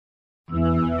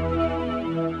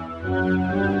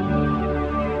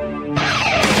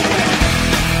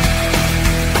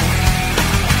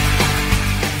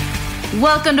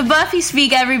Welcome to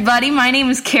Buffyspeak, everybody. My name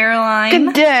is Caroline.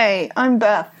 Good day. I'm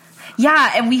Beth.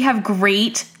 Yeah, and we have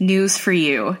great news for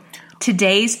you.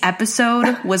 Today's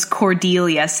episode was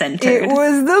Cordelia-centered. It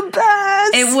was the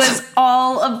best. It was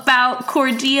all about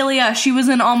Cordelia. She was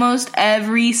in almost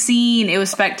every scene. It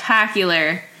was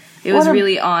spectacular. It was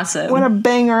really awesome. What a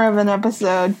banger of an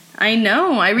episode. I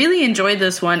know. I really enjoyed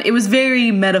this one. It was very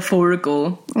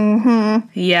metaphorical. Mm-hmm.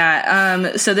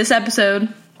 Yeah. So this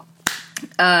episode,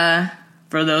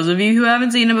 for those of you who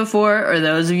haven't seen it before, or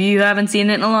those of you who haven't seen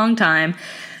it in a long time,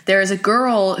 there's a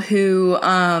girl who,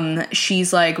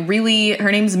 she's like really,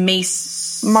 her name's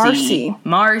Marcy.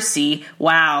 Marcy.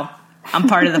 Wow. I'm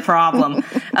part of the problem.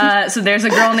 So there's a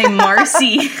girl named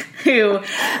Marcy who,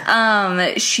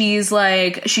 she's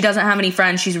like, she doesn't have any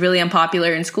friends. She's really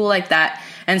unpopular in school like that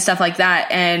and stuff like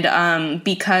that. And,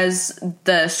 because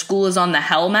the school is on the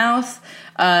Hellmouth,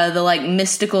 the like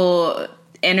mystical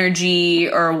energy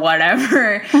or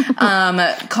whatever, caused...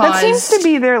 That seems to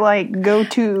be their, like,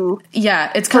 go-to...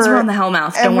 Yeah, it's because we're on the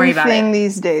Hellmouth. Don't worry about it. Everything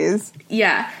these days.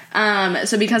 Yeah.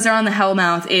 So because they're on the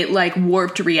Hellmouth, it, like,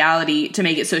 warped reality to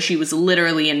make it so she was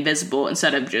literally invisible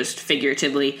instead of just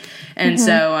figuratively. And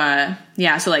so,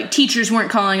 so, like, teachers weren't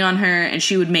calling on her, and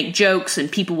she would make jokes,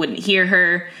 and people wouldn't hear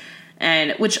her.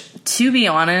 And, which, to be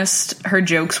honest, her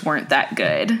jokes weren't that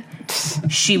good.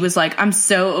 She was like, I'm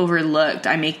so overlooked.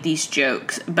 I make these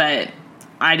jokes, but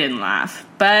I didn't laugh.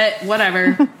 But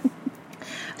whatever.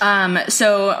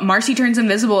 So Marcy turns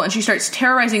invisible and she starts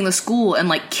terrorizing the school and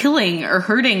like killing or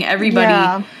hurting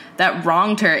everybody that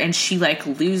wronged her. And she like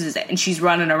loses it and she's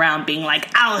running around being like,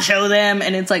 I'll show them.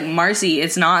 And it's like, Marcy,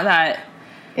 it's not that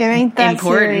it ain't that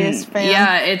important. Serious, fam.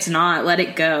 Yeah, it's not. Let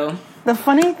it go. The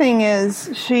funny thing is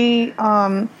she,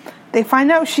 they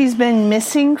find out she's been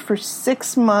missing for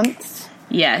 6 months.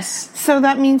 Yes. So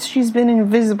that means she's been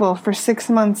invisible for 6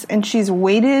 months, and she's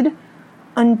waited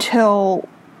until,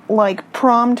 like,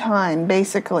 prom time,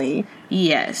 basically.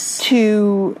 Yes.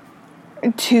 To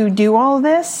do all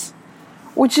this,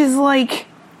 which is, like,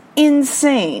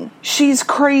 insane. She's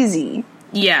crazy.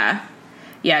 Yeah.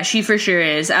 Yeah, she for sure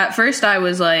is. At first I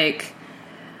was like...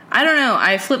 I don't know.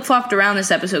 I flip-flopped around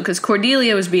this episode because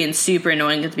Cordelia was being super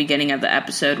annoying at the beginning of the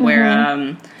episode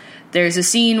where there's a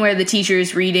scene where the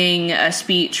teacher's reading a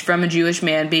speech from a Jewish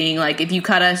man being like, if you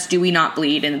cut us, do we not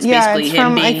bleed? And it's basically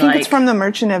him being like... I think it's from The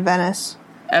Merchant of Venice.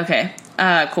 Okay.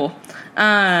 Cool.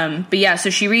 But yeah, so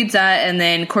she reads that and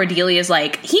then Cordelia's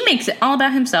like, he makes it all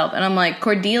about himself. And I'm like,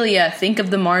 Cordelia, think of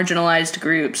the marginalized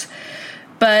groups.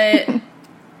 But...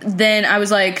 Then I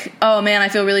was like, oh man, I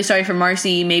feel really sorry for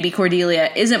Marcy. Maybe Cordelia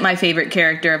isn't my favorite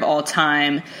character of all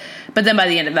time. But then by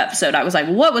the end of the episode, I was like,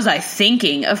 what was I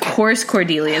thinking? Of course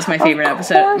Cordelia is my favorite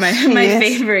episode. My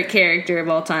favorite character of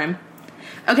all time.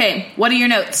 Okay, what are your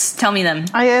notes? Tell me them.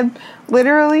 I have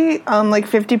literally, like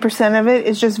 50% of it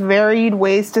is just varied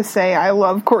ways to say I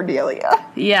love Cordelia.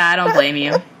 Yeah, I don't blame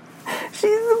you. She's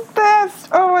the best.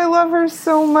 Oh, I love her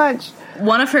so much.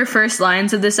 One of her first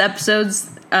lines of this episode's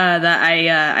that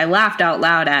I laughed out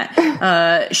loud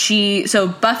at. So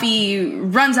Buffy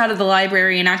runs out of the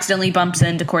library and accidentally bumps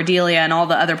into Cordelia and all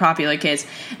the other popular kids,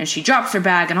 and she drops her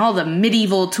bag and all the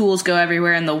medieval tools go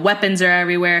everywhere and the weapons are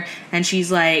everywhere, and she's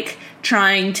like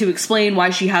trying to explain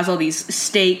why she has all these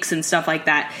stakes and stuff like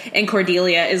that, and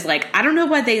Cordelia is like, I don't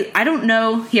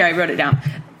know, here, I wrote it down.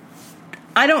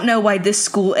 I don't know why this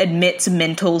school admits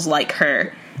mentals like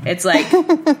her. It's like,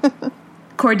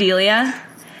 Cordelia,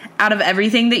 out of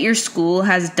everything that your school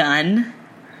has done,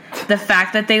 the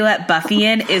fact that they let Buffy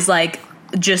in is like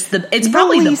it's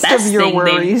probably the best of your thing.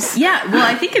 Worries. Yeah, well,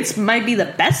 I think it might be the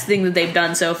best thing that they've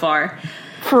done so far.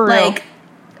 For real.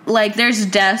 Like there's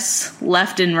deaths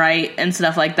left and right and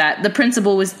stuff like that. The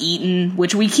principal was eaten,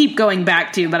 which we keep going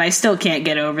back to, but I still can't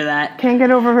get over that. Can't get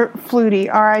over Flutie.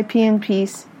 R.I.P. in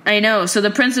peace. I know. So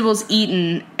the principal's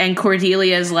eaten, and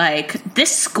Cordelia's like,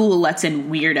 this school lets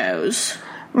in weirdos.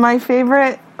 My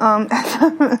favorite,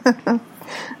 at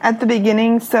the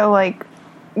beginning, so, like,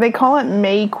 they call it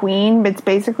May Queen, but it's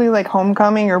basically, like,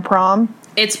 homecoming or prom.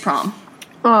 It's prom.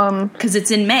 Because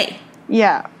it's in May.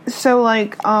 Yeah. So,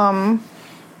 like,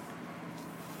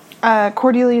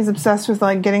 Cordelia is obsessed with,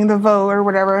 like, getting the vote or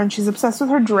whatever, and she's obsessed with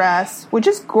her dress, which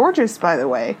is gorgeous, by the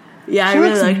way. Yeah, I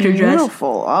really liked her dress.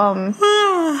 Beautiful.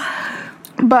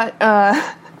 But,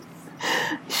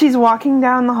 she's walking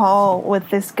down the hall with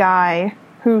this guy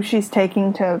who she's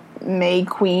taking to May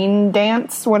Queen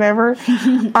dance, whatever.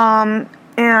 And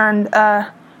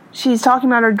she's talking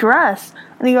about her dress.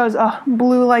 And he goes, oh,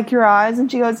 blue like your eyes.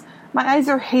 And she goes, my eyes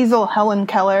are Hazel Helen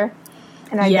Keller.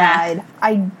 And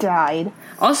I died.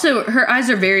 Also, her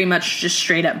eyes are very much just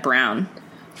straight up brown.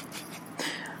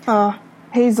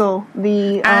 Hazel,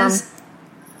 the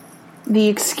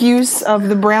excuse of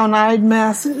the brown-eyed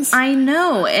masses. I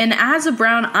know, and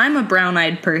I'm a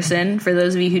brown-eyed person, for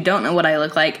those of you who don't know what I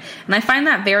look like, and I find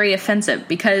that very offensive,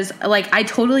 because, like, I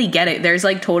totally get it. There's,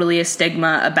 like, totally a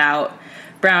stigma about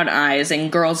brown eyes,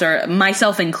 and girls are,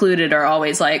 myself included, are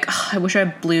always like, oh, I wish I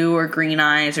had blue or green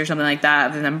eyes or something like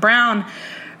that, other than brown,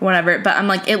 whatever. But I'm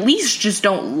like, at least just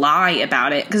don't lie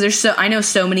about it, because I know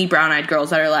so many brown-eyed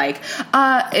girls that are like,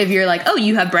 if you're like, oh,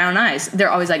 you have brown eyes, they're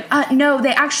always like, no,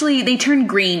 they turn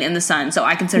green in the sun, so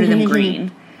I consider them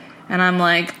green. And I'm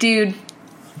like, dude,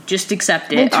 just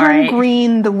accept it. They turn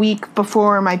green the week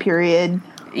before my period.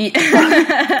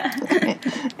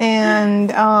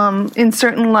 And in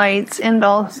certain lights, and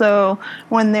also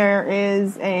when there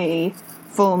is a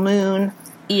full moon.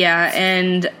 Yeah,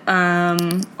 and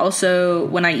also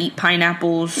when I eat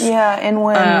pineapples. Yeah, and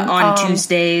when on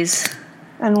Tuesdays.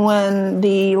 And when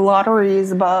the lottery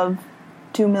is above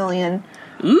 2 million.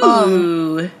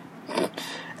 Ooh.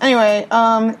 Anyway,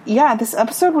 yeah, this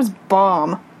episode was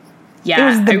bomb. Yeah, it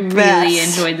was the best. Really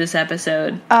enjoyed this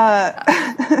episode.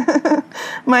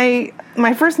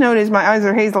 My first note is my eyes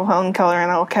are hazel tone color in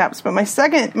all caps, but my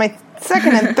second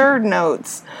and third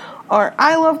notes are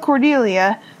I love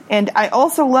Cordelia, and I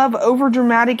also love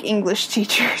overdramatic English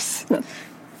teachers.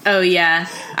 Oh yeah,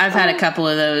 I've had a couple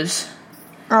of those.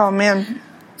 Oh man,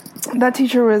 that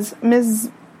teacher was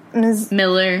Ms.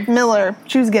 Miller.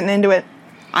 She was getting into it.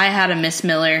 I had a Miss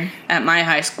Miller at my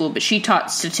high school, but she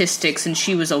taught statistics, and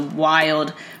she was a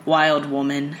wild, wild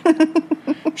woman.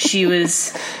 She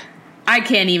was... I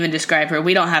can't even describe her.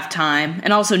 We don't have time.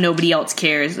 And also nobody else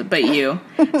cares but you.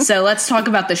 So let's talk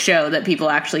about the show that people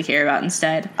actually care about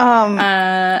instead.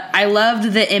 I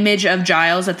loved the image of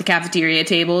Giles at the cafeteria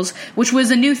tables, which was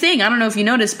a new thing. I don't know if you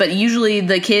noticed, but usually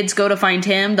the kids go to find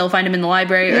him. They'll find him in the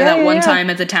library or one time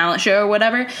at the talent show or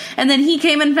whatever. And then he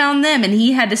came and found them, and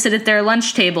he had to sit at their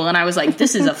lunch table. And I was like,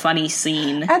 this is a funny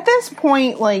scene. At this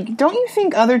point, like, don't you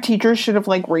think other teachers should have,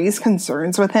 like, raised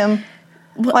concerns with him?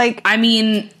 Like, I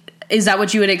mean... Is that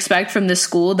what you would expect from this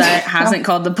school that hasn't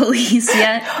called the police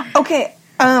yet? Okay,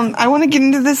 I want to get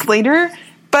into this later,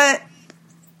 but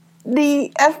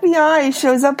the FBI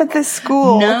shows up at this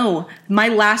school. No, my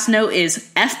last note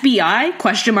is FBI,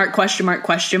 question mark, question mark,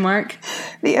 question mark.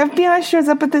 The FBI shows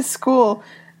up at this school,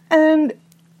 and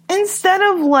instead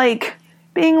of, like,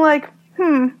 being like,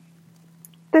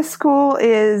 this school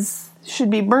should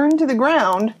be burned to the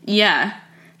ground. Yeah.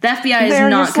 The FBI is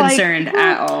not concerned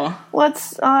at all.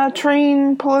 Let's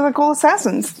train political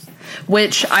assassins.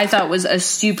 Which I thought was a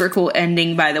super cool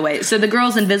ending, by the way. So the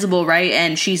girl's invisible, right?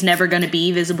 And she's never going to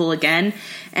be visible again.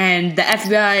 And the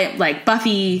FBI, like,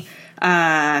 Buffy,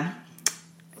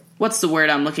 what's the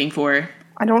word I'm looking for?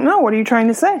 I don't know. What are you trying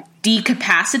to say?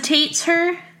 Decapacitates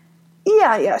her?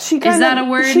 Yeah. Is that a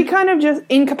word? She kind of just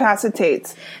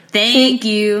incapacitates. Thank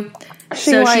you.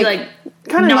 She kind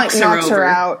of knocks her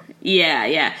out.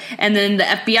 Yeah. And then the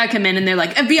FBI come in and they're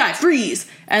like, FBI, freeze!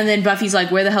 And then Buffy's like,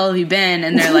 where the hell have you been?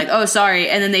 And they're like, oh, sorry.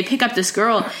 And then they pick up this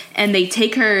girl and they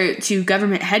take her to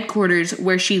government headquarters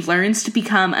where she learns to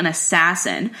become an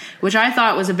assassin, which I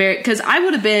thought was because I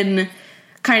would have been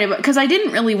because I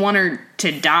didn't really want her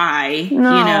to die, you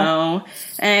know?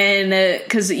 And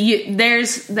because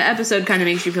there's the episode kind of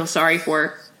makes you feel sorry for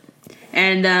her.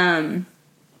 And,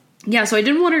 yeah, so I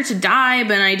didn't want her to die,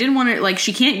 but I didn't want her, like,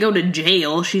 she can't go to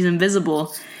jail. She's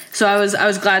invisible. So I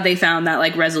was glad they found that,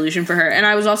 like, resolution for her. And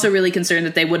I was also really concerned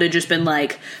that they would have just been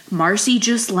like, Marcy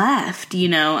just left, you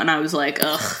know? And I was like,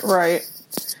 ugh. Right.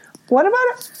 What about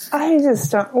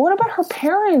her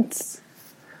parents?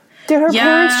 Did her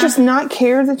parents just not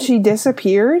care that she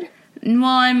disappeared? Well,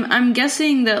 I'm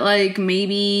guessing that, like,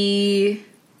 maybe,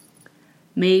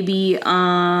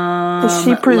 is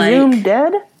she presumed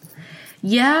dead?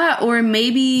 Yeah, or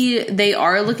maybe they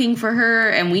are looking for her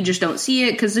and we just don't see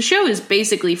it, because the show is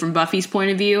basically from Buffy's point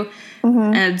of view.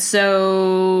 Mm-hmm. And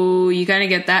so you kind of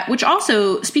get that. Which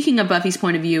also, speaking of Buffy's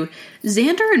point of view,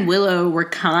 Xander and Willow were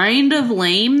kind of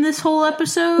lame this whole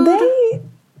episode.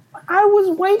 I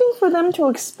was waiting for them to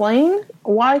explain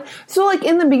why. So, like,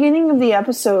 in the beginning of the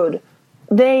episode,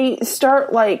 they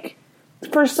start, like,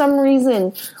 for some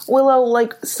reason, Willow,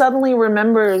 like, suddenly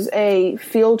remembers a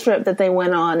field trip that they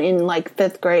went on in, like,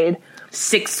 5th grade.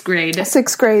 6th grade.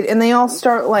 6th grade. And they all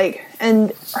start, like,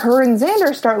 and her and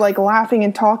Xander start, like, laughing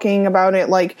and talking about it,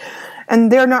 like,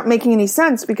 and they're not making any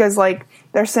sense because, like,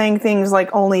 they're saying things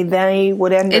like only they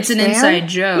would understand. It's an inside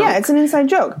joke. Yeah, it's an inside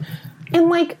joke. And,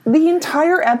 like, the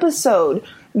entire episode,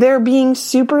 they're being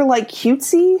super, like,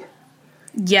 cutesy.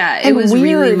 Yeah, it was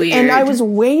really weird. And I was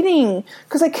waiting,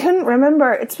 because I couldn't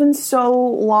remember. It's been so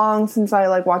long since I,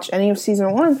 like, watched any of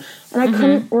season 1, and I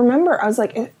couldn't remember. I was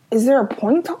like, is there a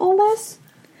point to all this?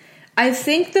 I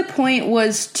think the point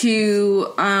was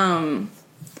to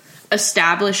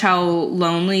establish how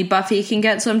lonely Buffy can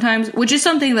get sometimes, which is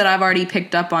something that I've already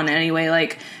picked up on anyway.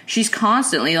 Like, she's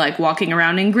constantly, like, walking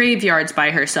around in graveyards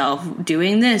by herself,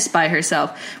 doing this by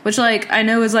herself, which, like, I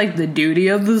know is, like, the duty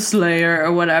of the Slayer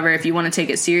or whatever if you want to take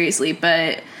it seriously,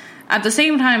 but at the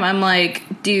same time, I'm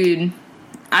like, dude,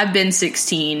 I've been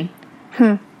 16.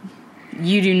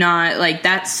 You do not, like,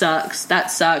 that sucks. That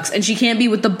sucks. And she can't be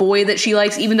with the boy that she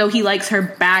likes, even though he likes her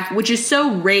back, which is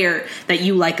so rare that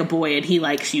you like a boy and he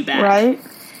likes you back. Right?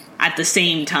 At the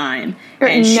same time.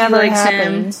 And she never likes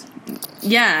happens. him.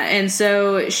 Yeah, and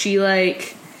so she,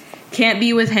 like, can't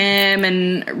be with him,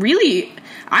 and really,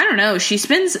 I don't know, it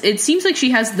seems like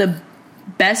she has the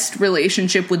best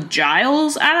relationship with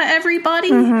Giles out of everybody.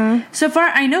 So far,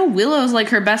 I know Willow's, like,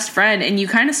 her best friend, and you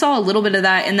kind of saw a little bit of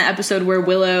that in the episode where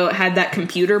Willow had that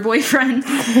computer boyfriend,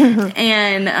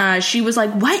 and she was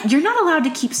like, what? You're not allowed to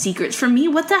keep secrets from me?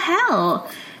 What the hell?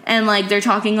 And, like, they're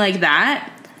talking like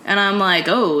that, and I'm like,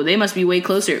 oh, they must be way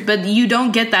closer. But you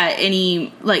don't get that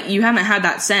you haven't had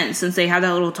that since they had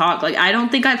that little talk. Like, I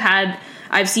don't think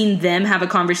I've seen them have a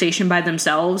conversation by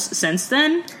themselves since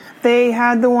then. They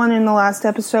had the one in the last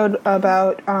episode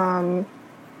about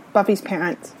Buffy's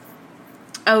parents.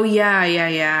 Oh,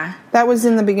 yeah. That was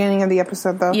in the beginning of the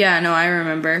episode, though. Yeah, no, I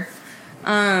remember.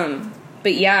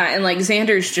 But yeah, and, like,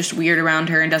 Xander's just weird around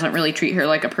her and doesn't really treat her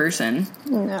like a person.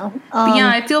 No. But yeah,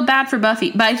 I feel bad for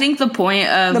Buffy. But I think the point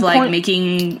of,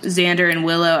 making Xander and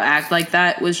Willow act like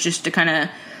that was just to kind of,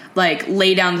 like,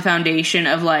 lay down the foundation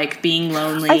of, like, being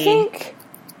lonely. I think...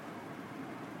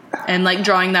 And, like,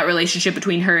 drawing that relationship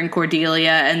between her and Cordelia,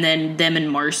 and then them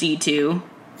and Marcy, too.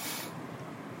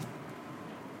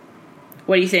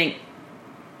 What do you think?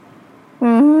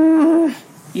 You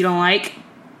don't like?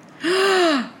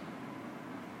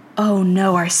 Oh,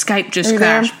 no, our Skype just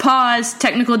crashed. Pause.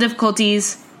 Technical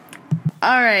difficulties.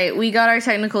 All right, we got our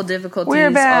technical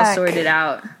difficulties all sorted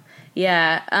out.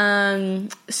 Yeah.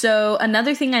 So,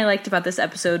 another thing I liked about this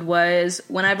episode was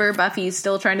whenever Buffy's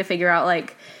still trying to figure out,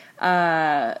 like,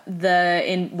 where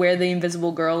the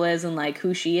invisible girl is and, like,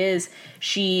 who she is,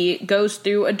 she goes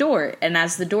through a door, and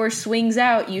as the door swings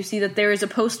out, you see that there is a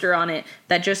poster on it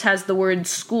that just has the word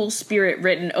school spirit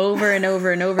written over and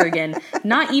over and over again,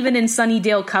 not even in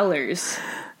Sunnydale colors.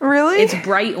 Really? It's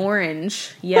bright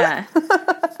orange. Yeah.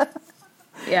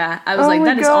 Yeah, I was like,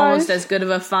 that is almost as good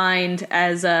of a find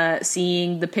as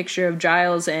seeing the picture of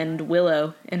Giles and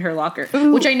Willow in her locker,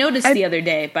 which I noticed the other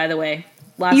day, by the way.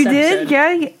 Last episode. Did?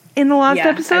 Yeah, in the last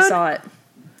episode? I saw it.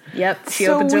 Yep, she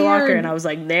opens her locker, and I was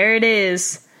like, there it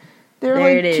is. They're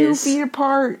there like 2 feet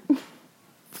apart.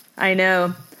 I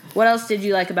know. What else did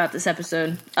you like about this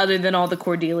episode, other than all the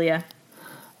Cordelia?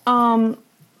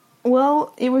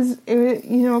 Well, it was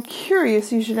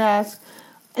curious, you should ask.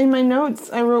 In my notes,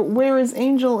 I wrote, "Where is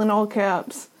Angel?" in all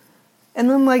caps. And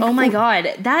then, like... Oh my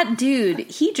god, that dude,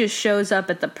 he just shows up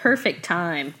at the perfect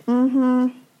time.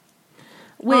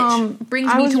 Which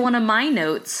brings me to one of my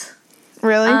notes.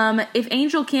 Really? If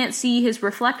Angel can't see his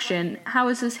reflection, how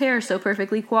is his hair so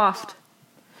perfectly coiffed?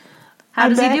 How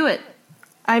does he do it?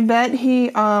 I bet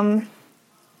he, I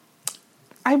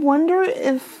wonder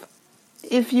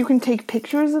if you can take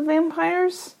pictures of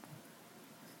vampires?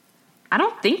 I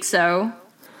don't think so.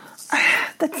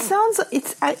 That sounds...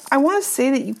 I want to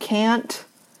say that you can't,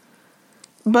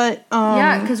 but...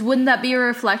 yeah, because wouldn't that be a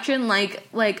reflection? Like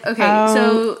okay,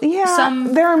 so... Yeah,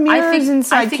 there are mirrors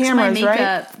inside cameras,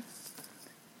 right?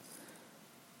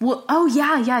 Well, oh,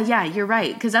 yeah, you're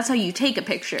right, because that's how you take a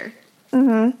picture.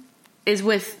 Is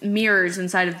with mirrors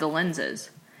inside of the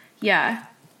lenses. Yeah.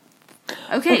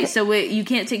 Okay, so you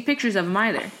can't take pictures of them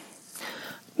either.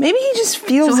 Maybe he just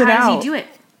feels it out. So how does he do it?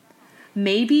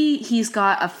 Maybe he's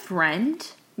got a friend.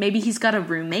 Maybe he's got a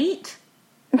roommate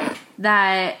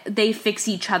that they fix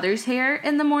each other's hair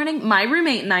in the morning. My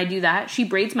roommate and I do that. She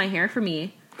braids my hair for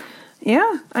me.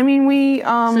 Yeah, I mean, we...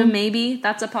 so maybe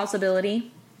that's a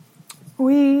possibility.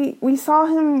 We saw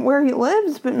him where he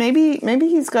lives, but maybe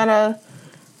he's got a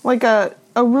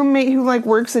roommate who, like,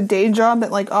 works a day job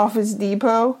at, like, Office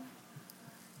Depot.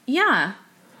 Yeah.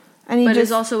 And he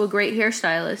is also a great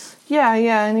hairstylist. Yeah,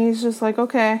 and he's just like,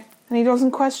 okay. And he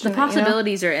doesn't question the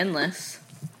possibilities are endless.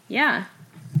 Yeah.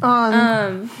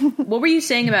 What were you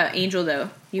saying about Angel, though?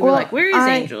 You were like, where is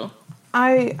Angel?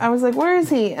 I was like, where is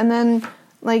he? And then,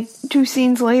 like, 2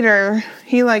 scenes later,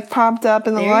 he, like, popped up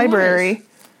in the library.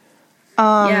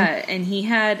 Yeah, and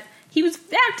he was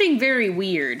acting very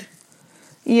weird.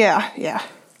 Yeah.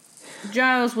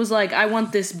 Giles was like, I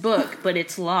want this book, but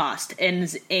it's lost.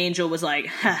 And Angel was like,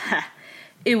 ha,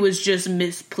 it was just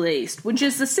misplaced. Which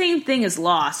is the same thing as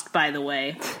lost, by the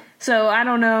way. So I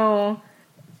don't know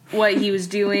what he was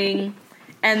doing.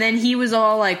 And then he was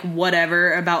all like,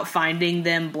 whatever, about finding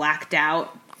them blacked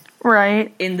out.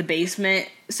 Right. In the basement.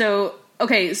 So,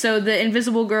 okay, so the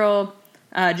Invisible Girl,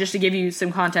 just to give you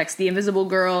some context, the Invisible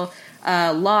Girl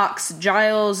locks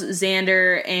Giles,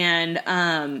 Xander,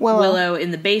 and Willow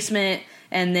in the basement,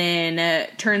 and then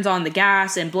turns on the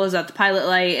gas and blows out the pilot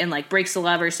light and, like, breaks the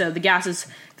lever, so the gas is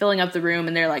filling up the room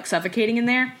and they're, like, suffocating in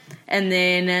there. And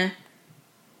then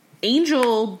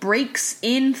Angel breaks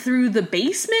in through the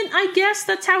basement, I guess.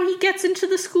 That's how he gets into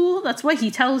the school. That's what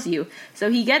he tells you. So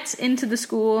he gets into the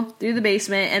school through the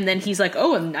basement, and then he's like,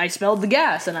 oh, and I smelled the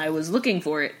gas, and I was looking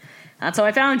for it. That's how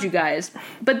I found you guys.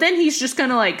 But then he's just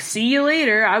gonna, like, see you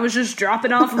later. I was just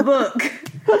dropping off a book.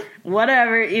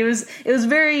 Whatever. It was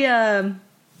very,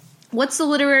 what's the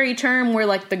literary term where,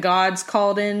 like, the gods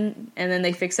called in, and then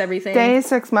they fix everything?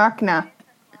 Deus ex machina.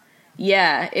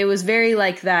 Yeah, it was very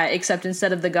like that, except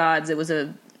instead of the gods, it was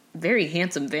a very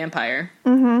handsome vampire.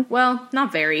 Mm-hmm. Well,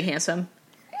 not very handsome.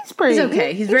 He's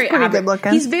okay. He's very pretty good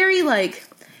looking. He's very, like,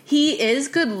 he is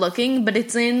good looking, but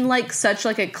it's in, like, such,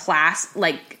 like, a class,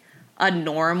 like, a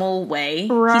normal way.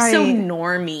 Right. He's so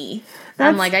normy.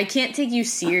 I'm like, I can't take you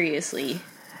seriously.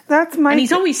 And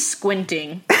he's always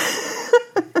squinting.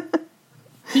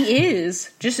 He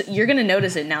is. Just, you're gonna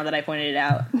notice it now that I pointed it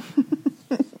out.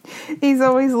 He's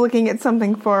always looking at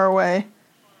something far away.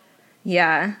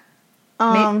 Yeah.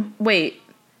 Wait.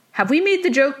 Have we made the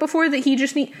joke before that he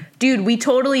just Dude, we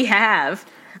totally have.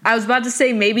 I was about to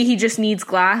say maybe he just needs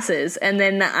glasses, and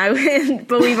then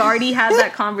but we've already had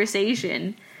that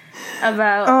conversation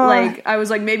about, I was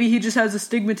like, maybe he just has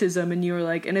astigmatism, and you were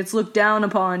like, and it's looked down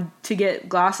upon to get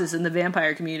glasses in the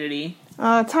vampire community.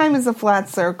 Time is a flat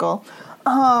circle.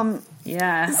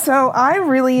 Yeah. So I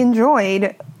really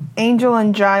enjoyed Angel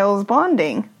and Giles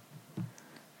bonding.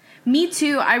 Me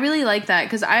too. I really like that,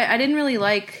 because I didn't really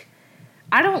like...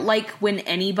 I don't like when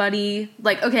anybody...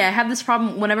 Like, okay, I have this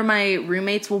problem whenever my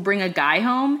roommates will bring a guy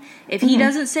home. If he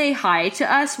doesn't say hi to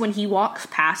us when he walks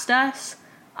past us,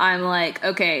 I'm like,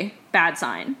 okay, bad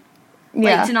sign.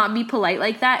 Yeah. Like, to not be polite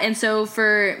like that. And so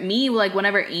for me, like,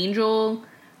 whenever Angel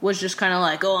was just kind of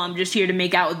like, oh, I'm just here to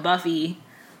make out with Buffy,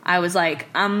 I was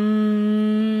like, bye,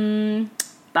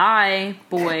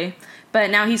 boy.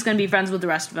 But now he's going to be friends with the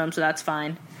rest of them, so that's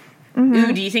fine. Mm-hmm.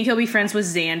 Ooh, do you think he'll be friends with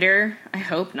Xander? I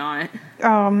hope not.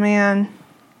 Oh, man.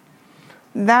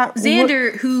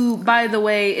 Xander, who, by the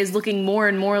way, is looking more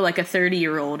and more like a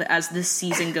 30-year-old as this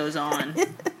season goes on.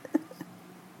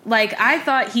 Like, I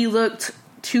thought he looked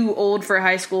too old for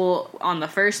high school on the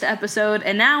first episode,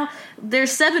 and now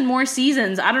there's 7 more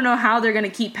seasons. I don't know how they're going to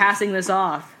keep passing this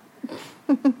off.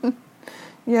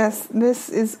 Yes, this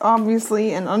is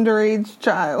obviously an underage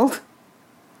child.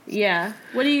 Yeah.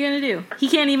 What are you going to do? He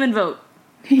can't even vote.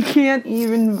 He can't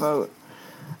even vote.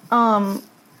 I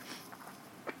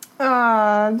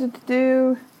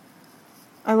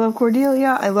love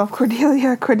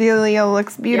Cordelia. Cordelia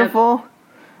looks beautiful.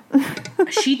 Yep.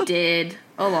 She did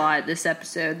a lot this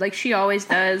episode. Like, she always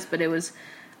does, but it was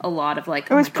a lot of,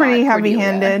 like, it was pretty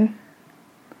heavy-handed.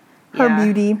 Her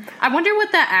beauty. I wonder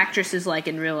what that actress is like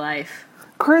in real life.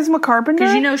 Charisma Carpenter?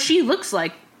 Because, you know, she looks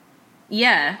like...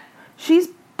 Yeah. She's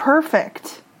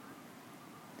perfect.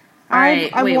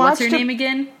 Alright, wait, what's her name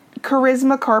again?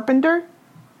 Charisma Carpenter.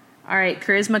 Alright,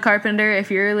 Charisma Carpenter, if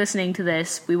you're listening to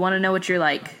this, we want to know what you're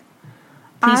like.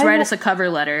 Please write us a cover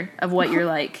letter of what you're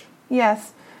like.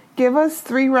 Yes. Give us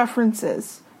 3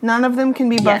 references. None of them can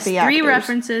be Buffy actors. 3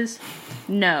 references.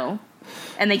 No.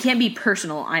 And they can't be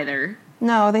personal either.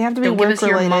 No, they have to be work-related. Don't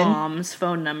give us your mom's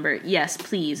phone number. Yes,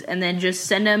 please. And then just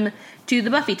send them to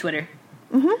the Buffy Twitter.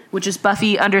 Mm-hmm. Which is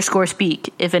Buffy_speak,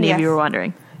 if any of you were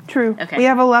wondering. True. Okay. We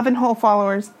have 11 whole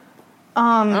followers.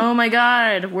 Oh my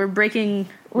god, we're breaking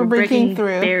through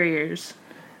barriers.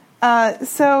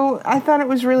 So I thought it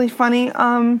was really funny.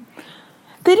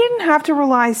 They didn't have to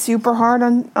rely super hard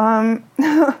on on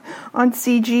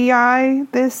CGI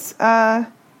this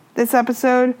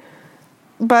episode,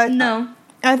 but no,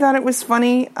 I thought it was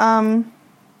funny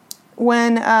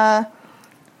when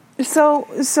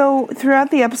so throughout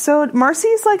the episode,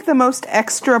 Marcy's like the most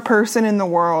extra person in the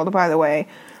world, by the way.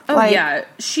 Oh, like, yeah.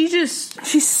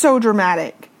 She's so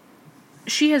dramatic.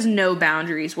 She has no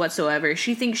boundaries whatsoever.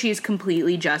 She thinks she's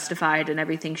completely justified in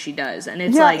everything she does. And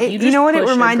it's like, you just know what it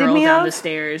reminded me down the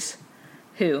stairs.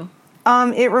 Who?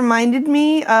 It reminded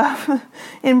me of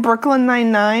in Brooklyn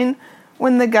Nine-Nine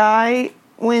when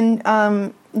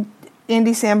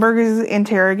Andy Samberg is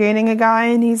interrogating a guy,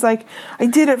 and he's like, I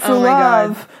did it for Oh my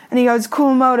love. God. And he goes,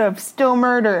 cool motive, still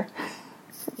murder.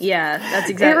 Yeah, that's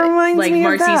exactly. It reminds like, me of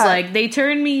Marcy's that. like, they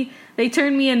turned me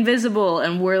invisible,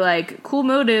 and we're like, cool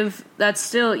motive,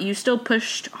 you still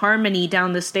pushed Harmony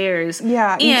down the stairs.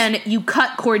 Yeah. And you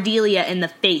cut Cordelia in the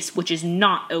face, which is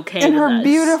not okay In with her us.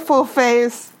 beautiful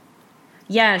face.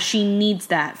 Yeah, she needs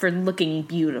that for looking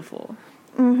beautiful.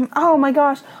 Mm-hmm. Oh my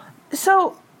gosh.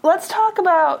 So, let's talk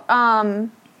about,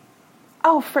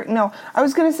 oh, frick, no. I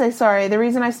was gonna say, sorry, the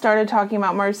reason I started talking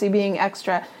about Marcy being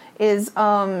extra is,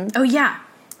 Oh, yeah.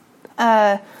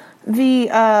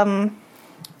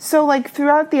 So, like,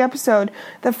 throughout the episode,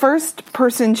 the first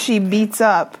person she beats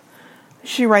up,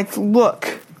 she writes,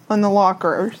 look, on the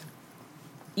lockers.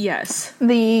 Yes.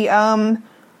 And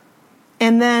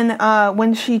then,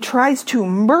 when she tries to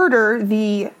murder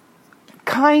the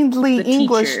kindly The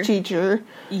English teacher.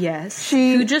 Yes.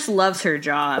 She... Who just loves her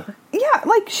job. Yeah,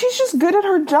 like, she's just good at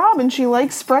her job, and she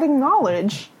likes spreading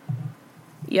knowledge.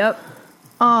 Yep.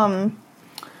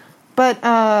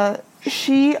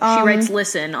 She writes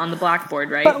listen on the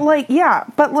blackboard, right?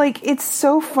 But it's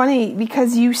so funny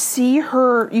because you see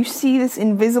this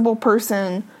invisible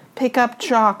person pick up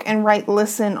chalk and write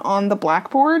listen on the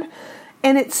blackboard,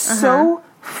 and it's so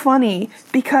funny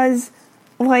because,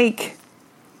 like,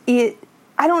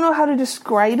 I don't know how to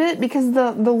describe it because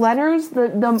the letters,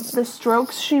 the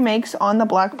strokes she makes on the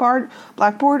blackboard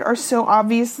are so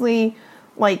obviously,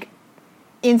 like,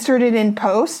 inserted in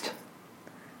post.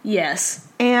 Yes.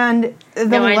 And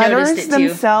the letters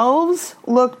themselves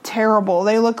look terrible.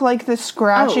 They look like the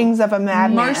scratchings of a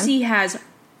madman.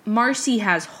 Marcy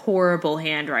has horrible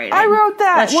handwriting. I wrote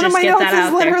that. One of my notes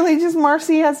is literally just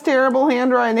Marcy has terrible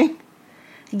handwriting.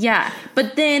 Yeah,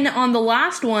 but then on the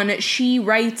last one, she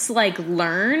writes, like,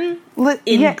 learn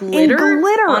in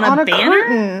glitter on a banner?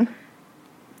 Curtain.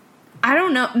 I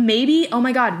don't know. Maybe, oh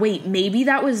my god, wait, maybe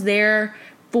that was there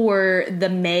for the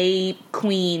May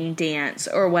Queen dance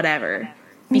or whatever.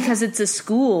 Because it's a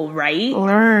school, right?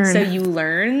 Learn. So you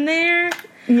learn there?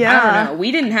 Yeah. I don't know.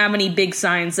 We didn't have any big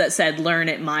signs that said learn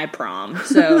at my prom,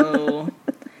 so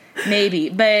maybe.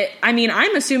 But I mean,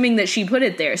 I'm assuming that she put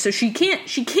it there, so she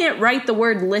can't write the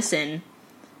word listen.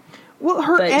 Well,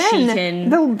 her N,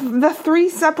 the three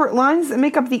separate lines that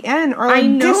make up the N are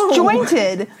like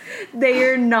disjointed. They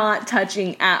are not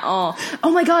touching at all.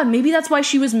 Oh my god, maybe that's why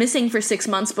she was missing for 6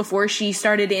 months before she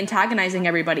started antagonizing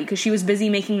everybody, because she was busy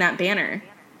making that banner.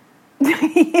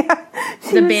 Yeah,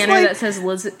 the banner that says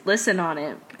listen on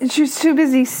it. She was too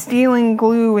busy stealing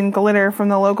glue and glitter from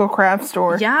the local craft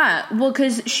store. Yeah, well,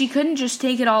 because she couldn't just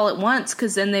take it all at once,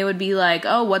 because then they would be like,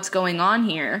 oh, what's going on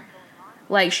here?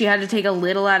 Like, she had to take a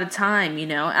little at a time, you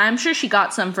know? I'm sure she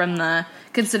got some from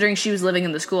considering she was living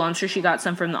in the school, I'm sure she got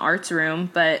some from the arts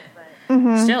room, but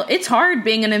still, it's hard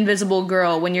being an invisible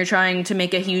girl when you're trying to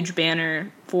make a huge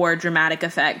banner for dramatic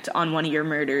effect on one of your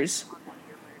murders.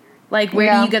 Like,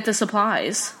 where do you get the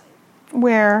supplies?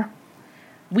 Where?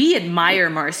 We admire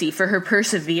Marcy for her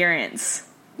perseverance.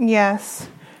 Yes.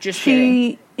 Just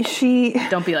kidding. She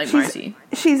don't be like Marcy.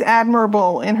 She's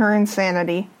admirable in her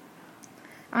insanity.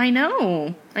 I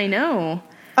know.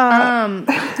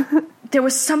 There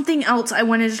was something else I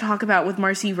wanted to talk about with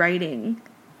Marcy writing.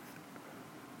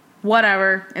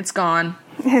 Whatever. It's gone.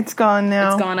 It's gone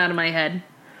now. It's gone out of my head.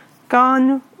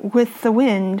 Gone with the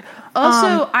wind.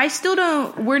 Also, I still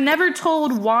don't... We're never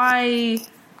told why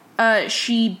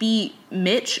she beat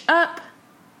Mitch up.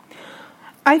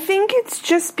 I think it's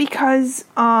just because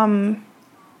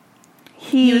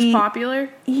he was popular?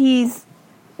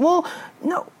 Well,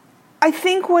 no. I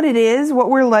think what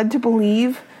we're led to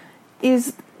believe,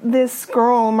 is this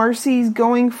girl, Marcy's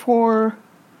going for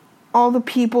all the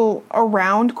people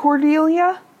around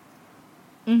Cordelia.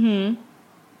 Mm-hmm.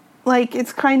 Like,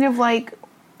 it's kind of like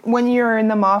when you're in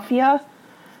the mafia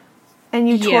and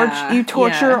you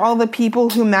torture all the people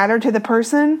who matter to the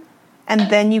person, and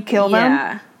then you kill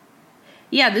them.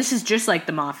 Yeah, this is just like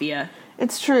the mafia.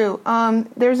 It's true.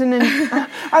 There's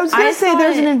I was going to say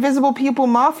there's an invisible people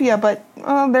mafia, but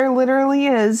there literally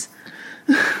is.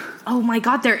 Oh my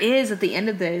god, there is at the end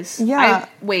of this. Yeah.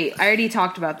 I already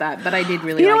talked about that, but I did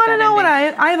really like that. You want to know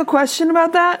ending. what I have a question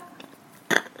about that?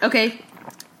 Okay.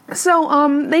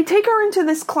 So, they take her into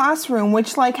this classroom,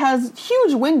 which, like, has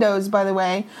huge windows, by the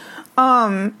way.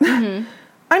 Mm-hmm.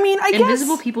 I mean, I guess...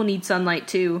 Invisible people need sunlight,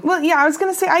 too. Well, yeah, I was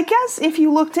gonna say, I guess if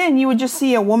you looked in, you would just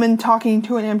see a woman talking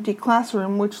to an empty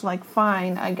classroom, which, like,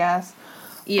 fine, I guess.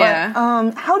 Yeah.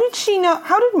 But, how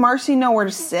did Marcy know where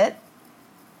to sit?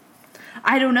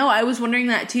 I don't know. I was wondering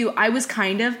that, too. I was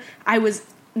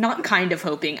not kind of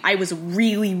hoping. I was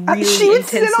really, she would intensely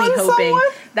sit on hoping someone?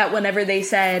 that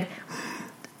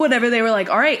whenever they were like,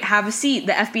 all right, have a seat.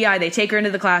 The FBI, they take her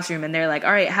into the classroom and they're like,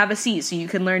 all right, have a seat so you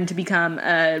can learn to become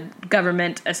a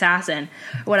government assassin,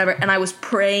 whatever. And I was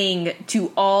praying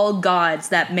to all gods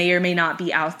that may or may not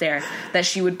be out there that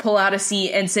she would pull out a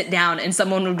seat and sit down and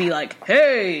someone would be like,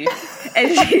 hey,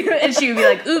 and she would be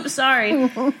like, oops,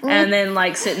 sorry. And then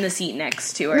like sit in the seat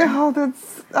next to her. No, but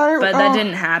that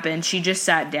didn't happen. She just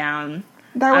sat down.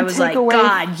 I was like,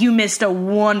 God, you missed a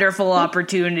wonderful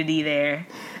opportunity there.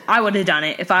 I would have done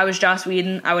it. If I was Joss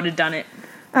Whedon, I would have done it.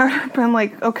 I would have been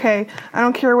like, okay, I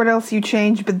don't care what else you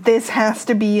change, but this has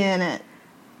to be in it.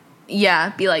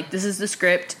 Yeah, be like, this is the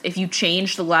script. If you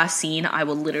change the last scene, I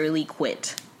will literally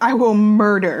quit. I will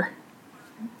murder.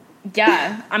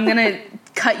 Yeah, I'm gonna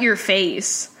cut your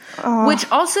face. Which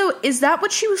also, is that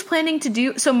what she was planning to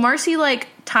do? So Marcy, like,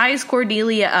 ties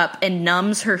Cordelia up and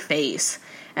numbs her face.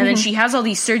 And then she has all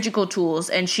these surgical tools,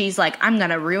 and she's like, I'm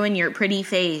gonna ruin your pretty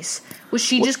face. Was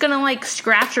she just gonna, like,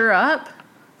 scratch her up?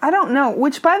 I don't know.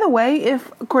 Which, by the way, if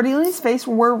Cordelia's face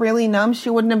were really numb, she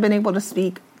wouldn't have been able to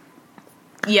speak.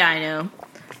 Yeah, I know.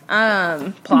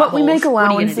 But we make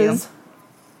allowances.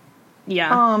 Yeah.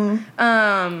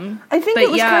 I think it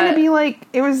was going to be like,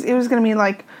 it was going to be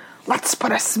like, let's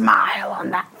put a smile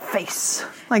on that face.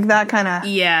 Like that kind of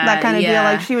deal.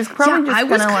 Like she was probably just I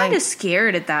was kind of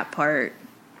scared at that part.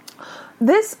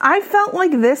 I felt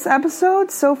like this episode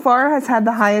so far has had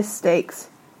the highest stakes.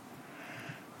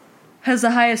 Has the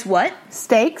highest what?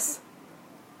 Stakes.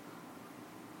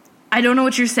 I don't know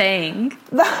what you're saying.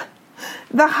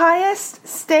 The highest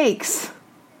stakes.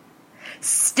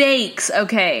 Stakes.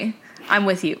 Okay. I'm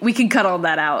with you. We can cut all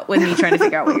that out with me trying to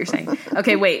figure out what you're saying.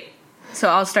 Okay, wait. So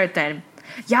I'll start then.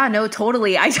 Yeah, no,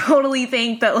 totally. I totally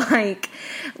think that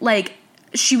like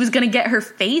she was going to get her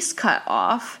face cut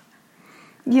off.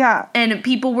 Yeah. And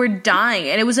people were dying,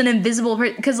 and it was an invisible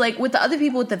person. Because, like, with the other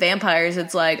people with the vampires,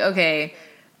 it's like, okay,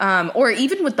 or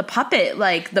even with the puppet,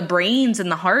 like, the brains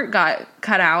and the heart got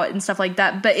cut out and stuff like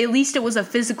that. But at least it was a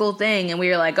physical thing, and we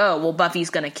were like, oh, well,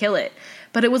 Buffy's gonna kill it.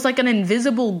 But it was like an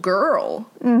invisible girl.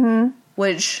 Mm-hmm.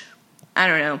 Which, I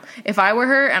don't know. If I were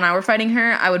her and I were fighting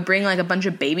her, I would bring, like, a bunch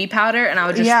of baby powder, and I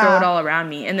would just throw it all around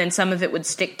me. And then some of it would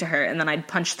stick to her, and then I'd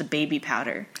punch the baby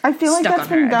powder. I feel like that's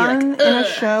been done in a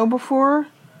show before.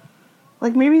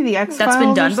 Like, maybe the X-Files That's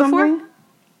been done before?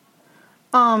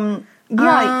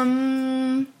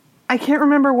 I can't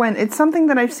remember when. It's something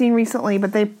that I've seen recently,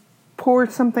 but they pour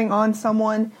something on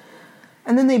someone,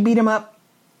 and then they beat him up.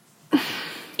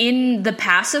 In The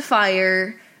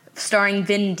Pacifier, starring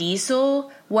Vin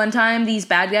Diesel, one time these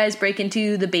bad guys break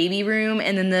into the baby room,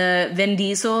 and then the Vin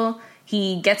Diesel,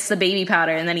 he gets the baby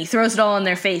powder, and then he throws it all in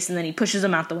their face, and then he pushes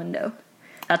them out the window.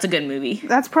 That's a good movie.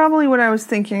 That's probably what I was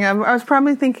thinking of. I was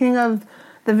probably thinking of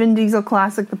the Vin Diesel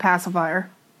classic, The Pacifier.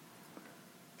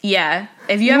 Yeah.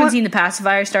 If you haven't seen The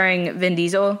Pacifier starring Vin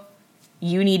Diesel,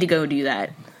 you need to go do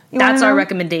that. That's our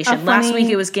recommendation. Last week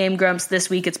it was Game Grumps. This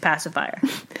week it's Pacifier.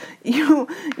 You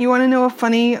want to know a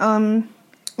funny... one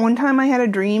time I had a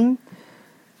dream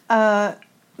that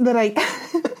I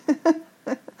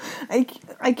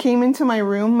came into my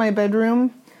room, my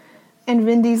bedroom, and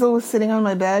Vin Diesel was sitting on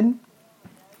my bed.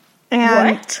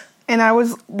 And, what? And I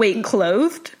was... Wait,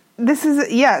 clothed?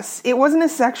 Yes. It wasn't a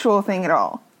sexual thing at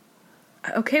all.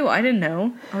 Okay, well, I didn't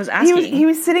know. I was asking. He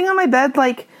was sitting on my bed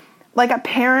like a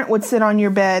parent would sit on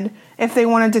your bed if they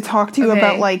wanted to talk to you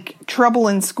about, like, trouble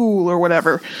in school or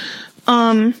whatever.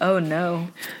 Oh, no.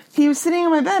 He was sitting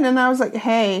on my bed, and I was like,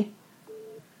 hey.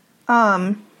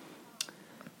 And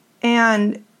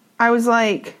I was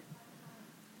like,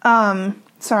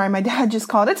 sorry, my dad just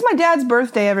called. It's my dad's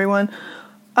birthday, everyone.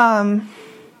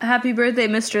 Happy birthday,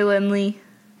 Mr. Lindley.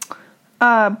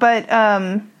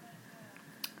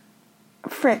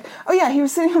 Frick. Oh, yeah, he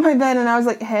was sitting on my bed, and I was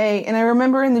like, hey. And I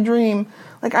remember in the dream,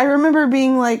 like, I remember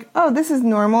being like, oh, this is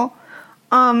normal.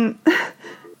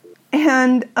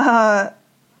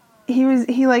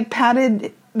 He like,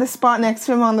 patted the spot next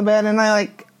to him on the bed, and I,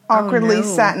 like, awkwardly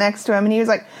sat next to him, and he was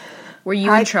like... Were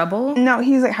you in trouble? No,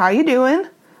 he was like, how you doing?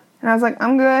 And I was like,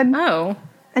 I'm good. Oh.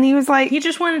 And he was like... He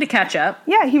just wanted to catch up.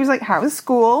 Yeah, he was like, how was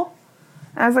school?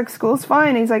 And I was like, school's fine.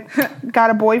 And he's like, got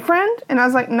a boyfriend? And I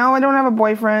was like, no, I don't have a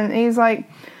boyfriend. And he's like,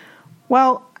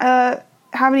 well, how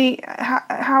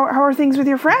are things with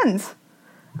your friends?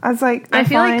 I was like, I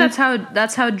feel fine. like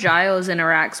that's how Giles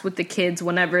interacts with the kids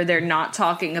whenever they're not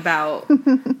talking about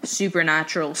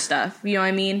supernatural stuff. You know what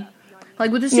I mean?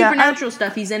 Like, with the supernatural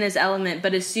stuff, he's in his element,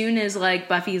 but as soon as, like,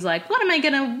 Buffy's like, what am I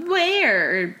gonna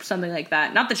wear? Or something like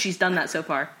that. Not that she's done that so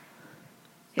far.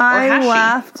 I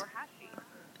laughed.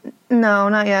 No,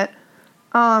 not yet.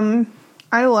 I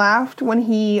laughed when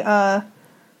he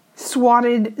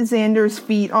swatted Xander's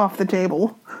feet off the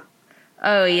table.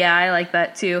 Oh, yeah, I like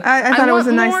that, too. I thought it was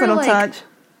a nice little touch.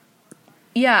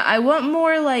 Yeah, I want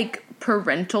more, like,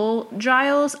 parental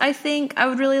Giles, I think. I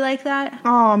would really like that.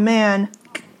 Oh, man.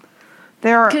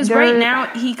 Because right now,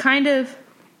 he kind of...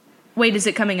 Wait, is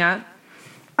it coming up?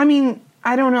 I mean,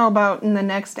 I don't know about in the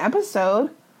next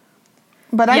episode,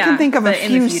 but I can think of a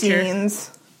few scenes.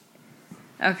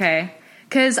 Okay.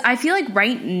 Because I feel like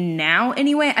right now,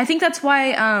 anyway, I think that's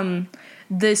why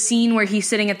the scene where he's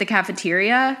sitting at the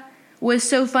cafeteria was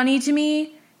so funny to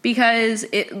me, because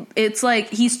it's like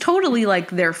he's totally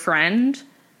like their friend,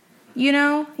 you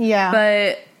know? Yeah.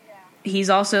 But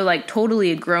he's also like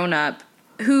totally a grown-up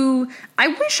who I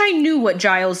wish I knew what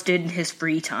Giles did in his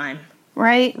free time.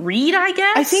 Right? Read, I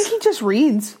guess? I think he just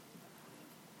reads.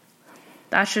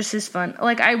 That's just his fun.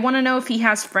 Like, I want to know if he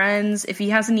has friends, if he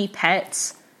has any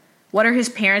pets. What are his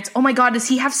parents? Oh my god, does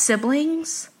he have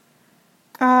siblings?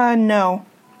 No.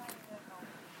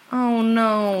 Oh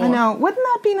no. I know. Wouldn't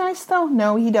that be nice though?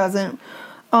 No, he doesn't.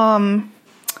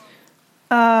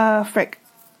 Frick.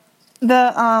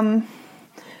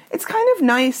 It's kind of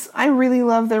nice. I really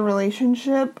love their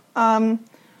relationship. 'Cause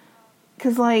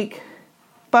like,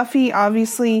 Buffy,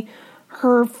 obviously,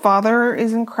 her father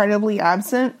is incredibly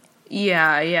absent.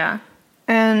 Yeah.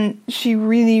 And she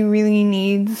really, really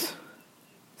needs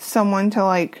someone to,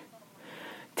 like,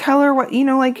 tell her what, you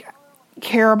know, like,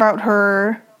 care about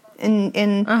her and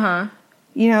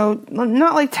you know,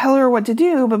 not, like, tell her what to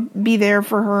do, but be there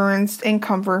for her and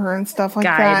comfort her and stuff like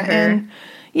that. Her. And,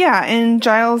 yeah, and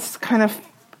Giles kind of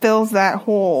fills that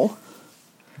hole.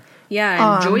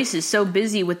 Yeah, and Joyce is so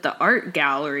busy with the art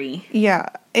gallery. Yeah,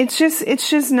 it's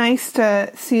just nice to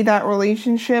see that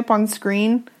relationship on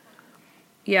screen.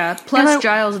 Yeah, plus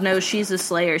Giles knows she's a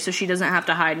Slayer, so she doesn't have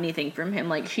to hide anything from him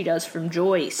like she does from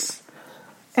Joyce.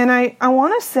 And I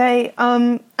want to say,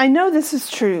 I know this is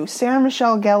true. Sarah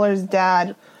Michelle Gellar's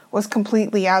dad was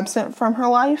completely absent from her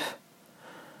life.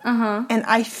 Uh-huh. And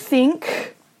I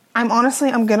think, I'm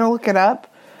going to look it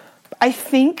up. I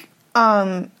think,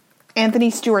 Anthony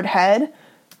Stewart Head,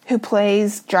 who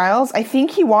plays Giles, I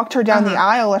think he walked her down the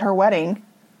aisle at her wedding.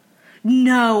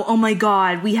 No, oh my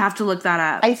god, we have to look that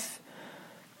up.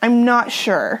 I'm not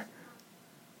sure.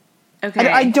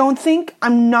 Okay.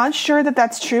 I'm not sure that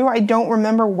that's true. I don't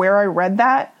remember where I read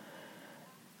that.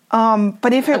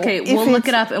 But if it... Okay, we'll look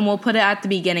it up and we'll put it at the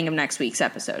beginning of next week's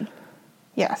episode.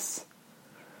 Yes.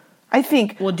 I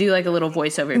think... We'll do like a little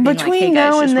voiceover. Being between like, hey guys,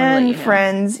 now just and then, you know.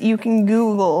 friends, you can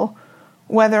Google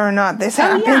whether or not this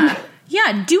happened.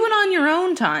 Yeah, do it on your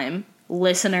own time.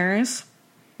 Listeners.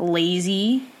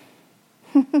 Lazy.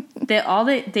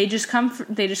 they just come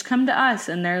to us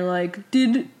and they're like,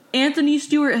 did Anthony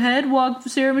Stewart Head walk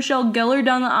Sarah Michelle Gellar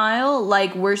down the aisle?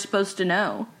 Like, we're supposed to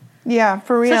know. Yeah,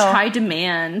 for real. Such high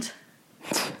demand.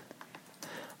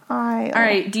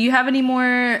 Alright, do you have any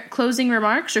more closing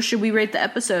remarks, or should we rate the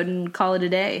episode and call it a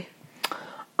day?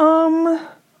 Let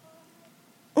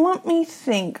me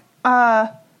think.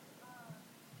 I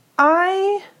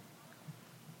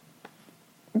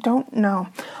don't know.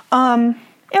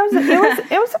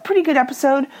 It was a pretty good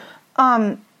episode.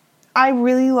 I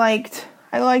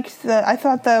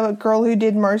thought the girl who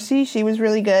did Marcy, she was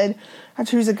really good. I thought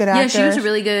she was a good actor. Yeah, she was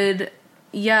really good.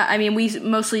 Yeah, I mean, we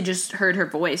mostly just heard her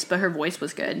voice, but her voice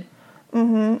was good.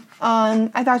 Mm-hmm.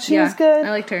 I thought she was good. I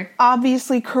liked her.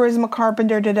 Obviously, Charisma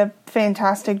Carpenter did a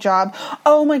fantastic job.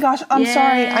 Oh my gosh, I'm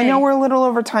sorry. I know we're a little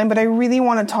over time, but I really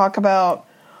want to talk about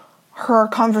her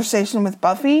conversation with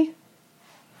Buffy.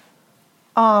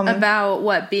 About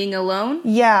what, being alone?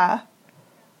 Yeah.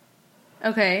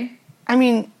 Okay. I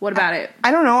mean... What about it?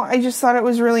 I don't know. I just thought it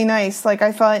was really nice. Like,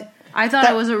 I thought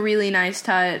it was a really nice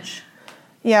touch.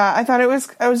 Yeah, I thought it was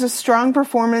a strong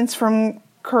performance from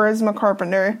Charisma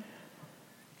Carpenter.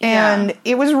 And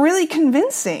it was really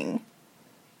convincing.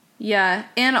 Yeah,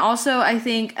 and also I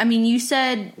think, I mean, you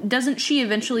said, doesn't she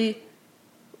eventually...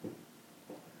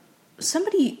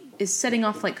 Somebody is setting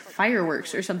off, like,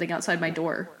 fireworks or something outside my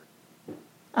door.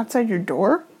 Outside your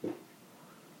door?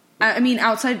 I mean,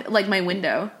 outside, like, my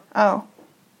window. Oh.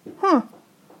 Huh.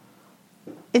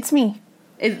 It's me.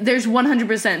 There's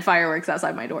 100% fireworks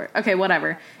outside my door. Okay,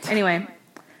 whatever. Anyway.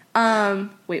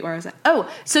 Wait, where was I?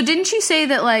 Oh, so didn't you say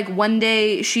that, like, one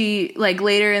day she, like,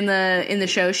 later in the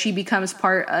show, she becomes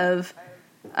part of,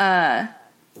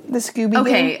 the Scooby Gang?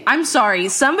 Okay, I'm sorry.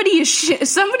 Somebody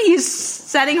is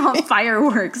setting off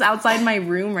fireworks outside my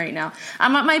room right now.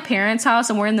 I'm at my parents' house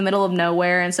and we're in the middle of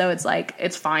nowhere, and so it's like,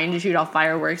 it's fine to shoot off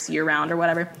fireworks year round or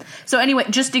whatever. So anyway,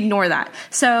 just ignore that.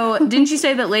 So didn't you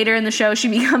say that later in the show she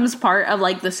becomes part of,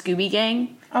 like, the Scooby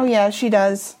Gang? Oh, yeah, she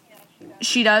does.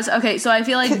 She does? Okay, so I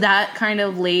feel like that kind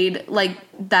of laid, like,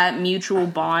 that mutual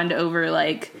bond over,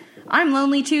 like, I'm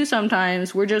lonely too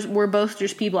sometimes. We're both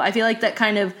just people. I feel like that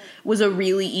kind of was a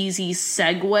really easy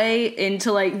segue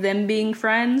into, like, them being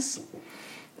friends.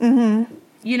 Mm-hmm.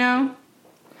 You know?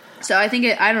 So I think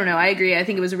I don't know, I agree. I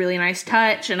think it was a really nice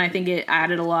touch, and I think it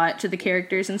added a lot to the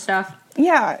characters and stuff.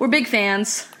 Yeah. We're big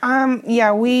fans.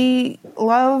 Yeah, we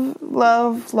love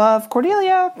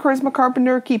Cordelia, Charisma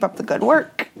Carpenter. Keep up the good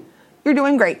work. You're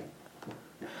doing great.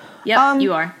 Yep,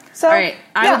 you are. So, all right,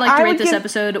 I would like to rate this give,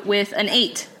 episode with an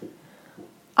 8.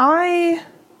 I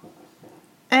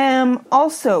am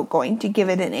also going to give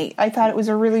it an 8. I thought it was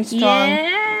a really strong...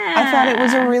 Yeah! I thought it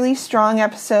was a really strong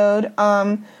episode,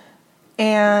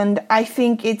 and I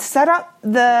think it set up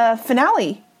the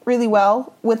finale really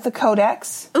well with the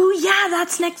Codex. Oh, yeah,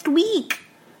 that's next week.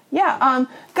 Yeah,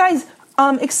 guys,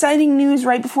 exciting news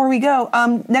right before we go.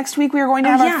 Next week we are going to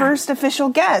have our first official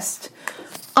guest.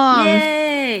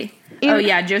 Yay!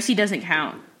 Yeah, Josie doesn't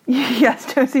count.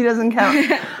 Yes, Josie doesn't count.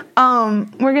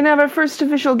 We're going to have our first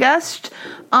official guest.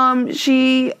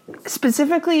 She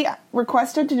specifically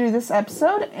requested to do this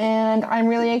episode, and I'm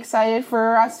really excited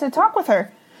for us to talk with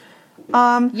her.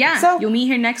 So you'll meet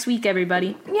her next week,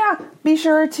 everybody. Yeah, be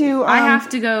sure to... I have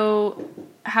to go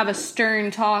have a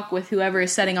stern talk with whoever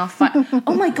is setting off fire.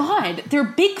 Oh my god, they're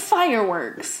big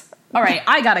fireworks. All right,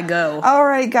 I gotta go. All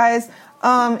right, guys.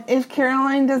 If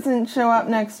Caroline doesn't show up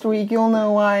next week, you'll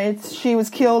know why. She was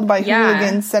killed by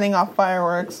hooligans setting off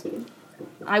fireworks.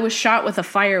 I was shot with a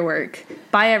firework.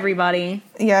 Bye, everybody.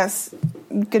 Yes.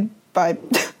 Goodbye.